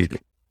read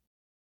it.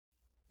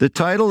 The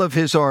title of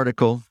his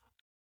article,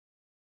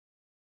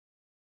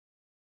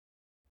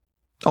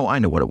 I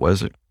know what it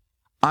was.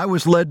 I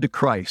was led to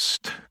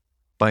Christ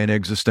by an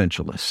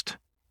existentialist.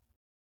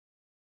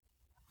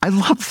 I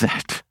love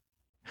that.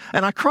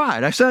 And I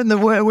cried. I sat in the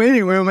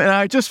waiting room, and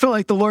I just felt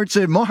like the Lord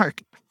said,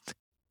 Mark,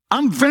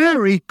 I'm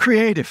very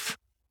creative.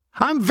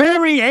 I'm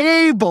very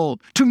able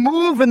to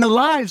move in the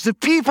lives of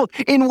people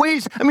in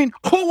ways,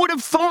 who would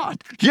have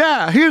thought?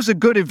 Yeah, here's a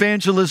good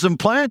evangelism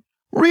plan.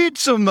 Read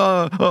some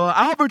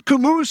Albert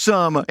Camus.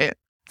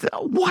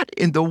 What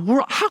in the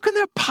world? How can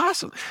that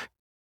possibly?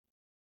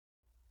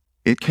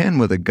 It can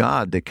with a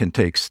God that can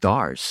take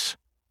stars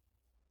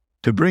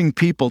to bring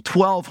people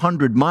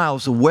 1,200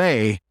 miles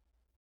away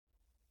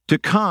to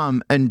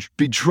come and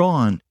be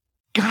drawn.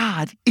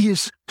 God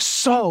is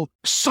so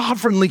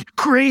sovereignly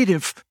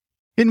creative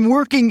in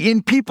working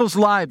in people's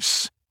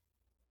lives.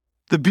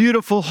 The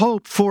beautiful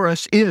hope for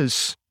us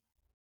is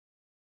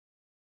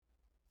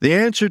the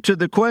answer to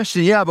the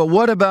question, yeah, but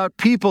what about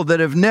people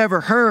that have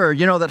never heard,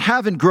 that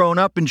haven't grown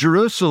up in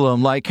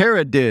Jerusalem like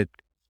Herod did?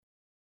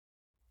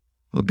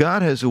 Well,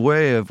 God has a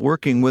way of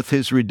working with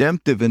his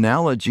redemptive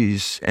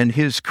analogies and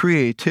his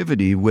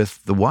creativity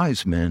with the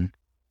wise men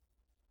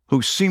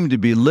who seem to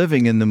be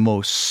living in the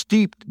most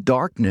steeped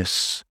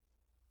darkness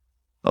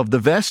of the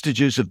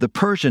vestiges of the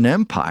Persian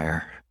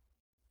Empire,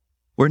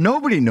 where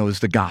nobody knows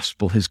the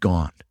gospel has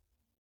gone,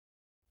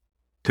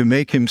 to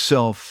make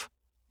himself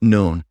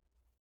known.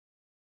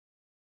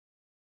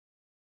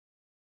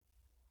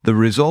 The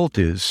result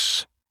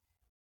is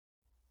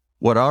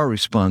what our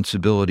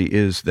responsibility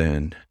is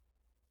then,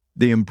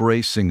 the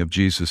embracing of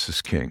Jesus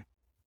as King.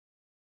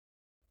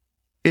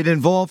 It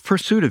involved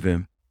pursuit of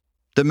him.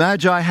 The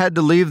Magi had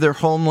to leave their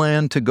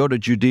homeland to go to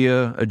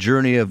Judea, a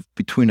journey of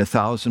between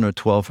 1,000 or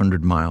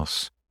 1,200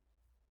 miles.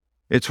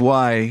 It's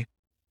why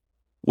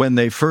when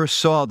they first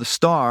saw the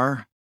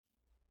star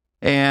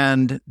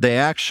and they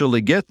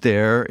actually get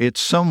there,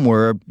 it's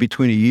somewhere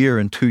between a year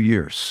and 2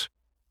 years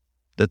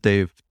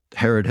that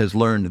Herod has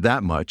learned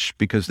that much,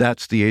 because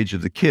that's the age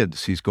of the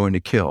kids he's going to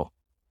kill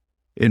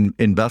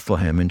in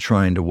Bethlehem in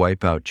trying to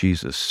wipe out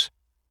Jesus.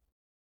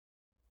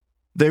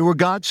 They were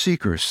God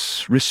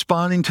seekers,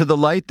 responding to the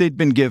light they'd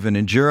been given.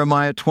 In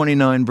Jeremiah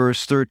 29,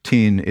 verse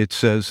 13, it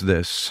says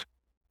this,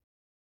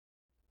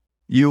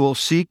 "You will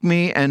seek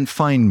me and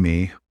find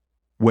me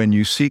when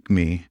you seek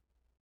me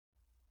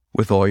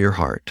with all your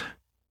heart."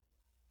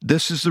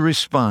 This is the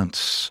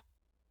response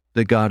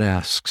that God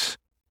asks.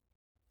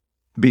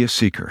 Be a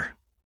seeker.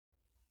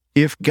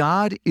 If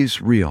God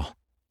is real,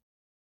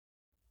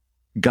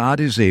 God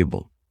is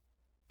able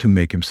to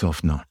make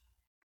himself known.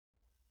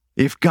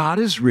 If God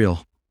is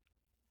real,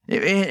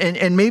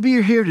 and maybe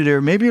you're here today,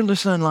 or maybe you're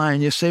listening online,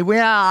 and you say,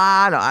 well,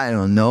 I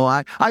don't know.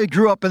 I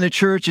grew up in the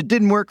church. It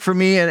didn't work for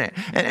me.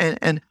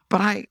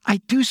 But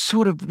I do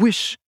sort of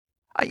wish,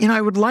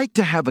 I would like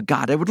to have a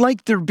God. I would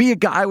like there to be a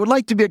God. I would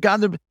like to be a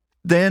God.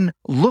 Then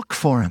look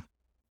for him.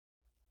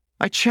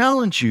 I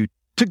challenge you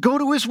to go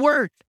to his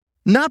word.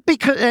 Not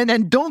because,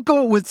 and don't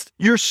go with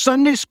your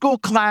Sunday school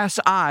class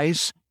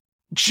eyes.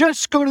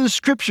 Just go to the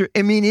scripture.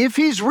 If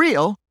he's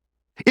real,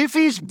 if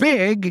he's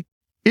big,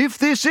 if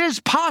this is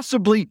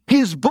possibly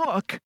his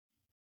book,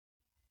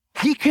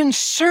 he can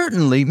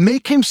certainly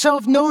make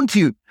himself known to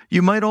you.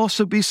 You might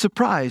also be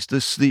surprised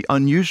at the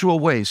unusual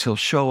ways he'll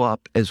show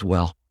up as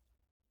well.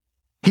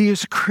 He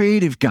is a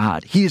creative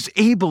God. He is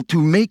able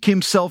to make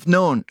himself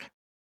known.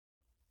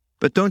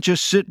 But don't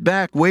just sit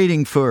back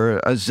waiting for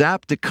a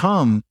zap to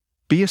come.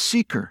 Be a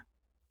seeker.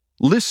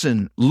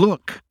 Listen,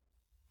 look,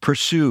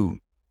 pursue.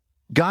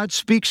 God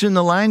speaks in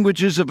the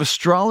languages of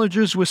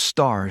astrologers with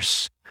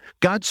stars.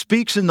 God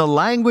speaks in the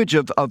language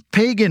of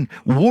pagan,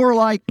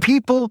 warlike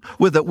people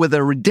with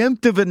a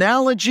redemptive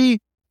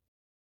analogy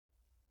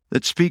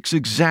that speaks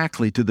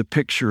exactly to the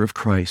picture of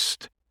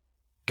Christ.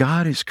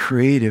 God is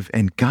creative,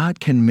 and God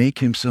can make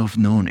himself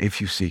known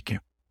if you seek him.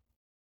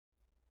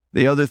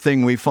 The other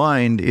thing we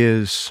find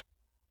is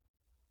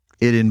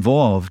it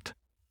involved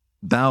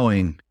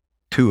bowing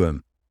to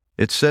him.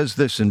 It says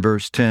this in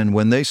verse 10,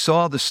 when they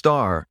saw the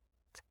star,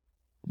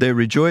 they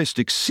rejoiced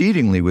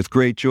exceedingly with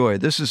great joy.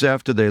 This is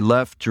after they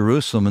left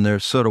Jerusalem and they're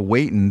sort of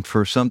waiting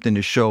for something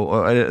to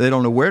show. They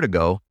don't know where to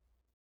go.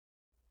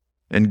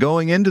 And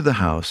going into the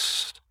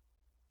house,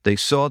 they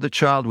saw the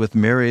child with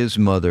Mary his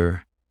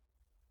mother,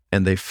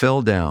 and they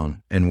fell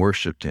down and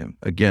worshiped him.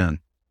 Again,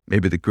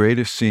 maybe the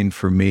greatest scene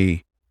for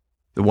me,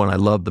 the one I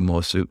love the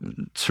most,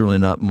 certainly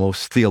not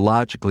most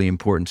theologically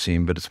important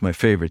scene, but it's my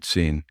favorite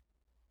scene,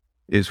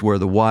 is where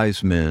the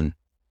wise men,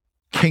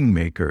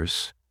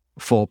 kingmakers,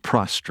 fall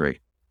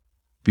prostrate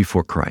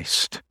before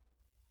Christ.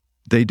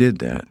 They did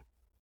that.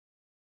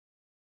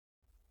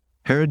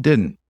 Herod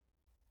didn't.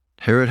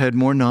 Herod had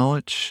more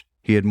knowledge.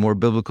 He had more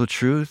biblical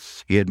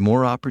truth. He had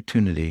more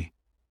opportunity.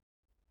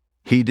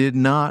 He did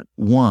not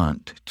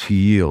want to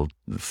yield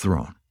the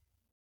throne.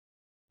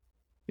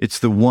 It's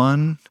the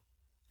one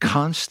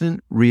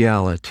constant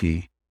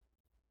reality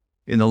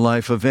in the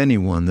life of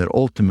anyone that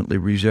ultimately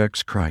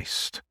rejects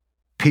Christ.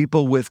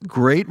 People with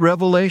great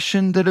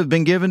revelation that have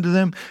been given to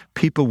them,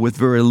 people with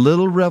very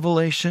little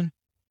revelation,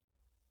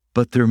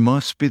 but there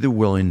must be the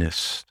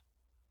willingness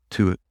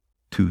to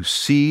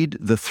cede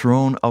the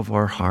throne of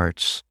our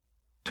hearts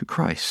to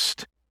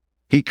Christ.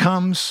 He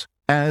comes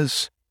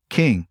as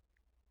King.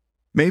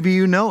 Maybe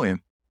you know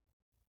him.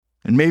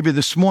 And maybe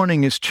this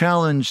morning his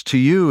challenge to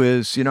you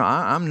is,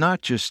 I'm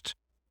not just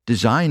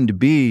designed to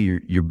be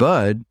your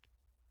bud,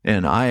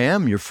 and I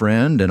am your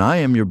friend, and I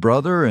am your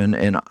brother,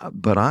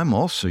 but I'm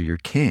also your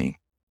king.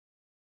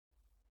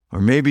 Or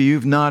maybe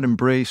you've not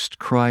embraced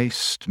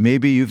Christ.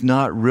 Maybe you've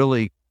not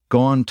really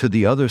gone to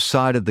the other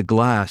side of the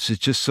glass. It's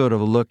just sort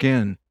of a look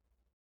in,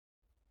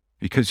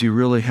 because you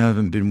really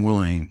haven't been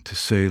willing to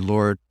say,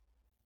 Lord,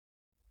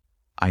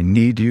 I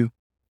need you.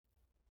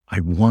 I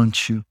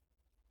want you.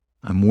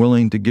 I'm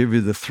willing to give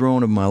you the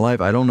throne of my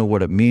life. I don't know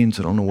what it means.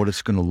 I don't know what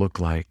it's going to look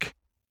like.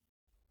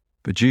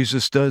 But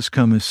Jesus does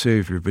come as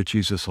Savior, but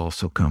Jesus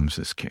also comes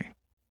as King.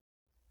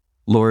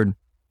 Lord,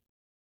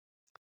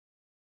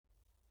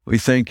 we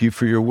thank you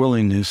for your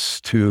willingness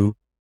to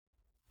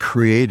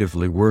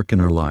creatively work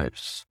in our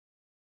lives.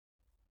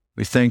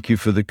 We thank you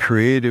for the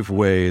creative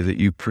way that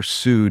you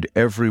pursued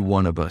every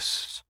one of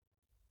us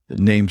that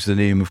names the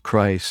name of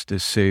Christ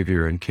as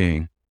Savior and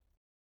King.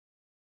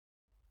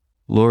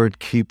 Lord,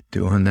 keep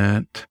doing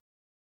that.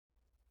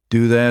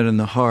 Do that in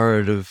the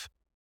heart of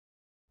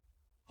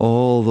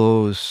all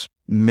those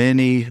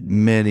many,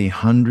 many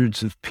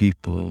hundreds of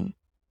people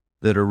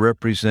that are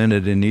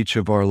represented in each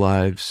of our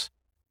lives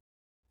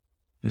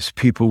as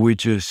people we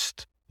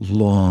just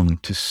long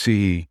to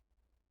see,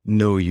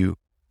 know you,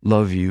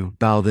 love you,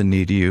 bow the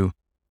knee to you.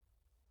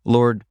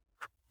 Lord,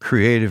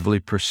 creatively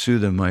pursue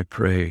them, I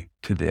pray,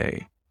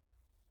 today.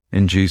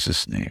 In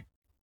Jesus' name.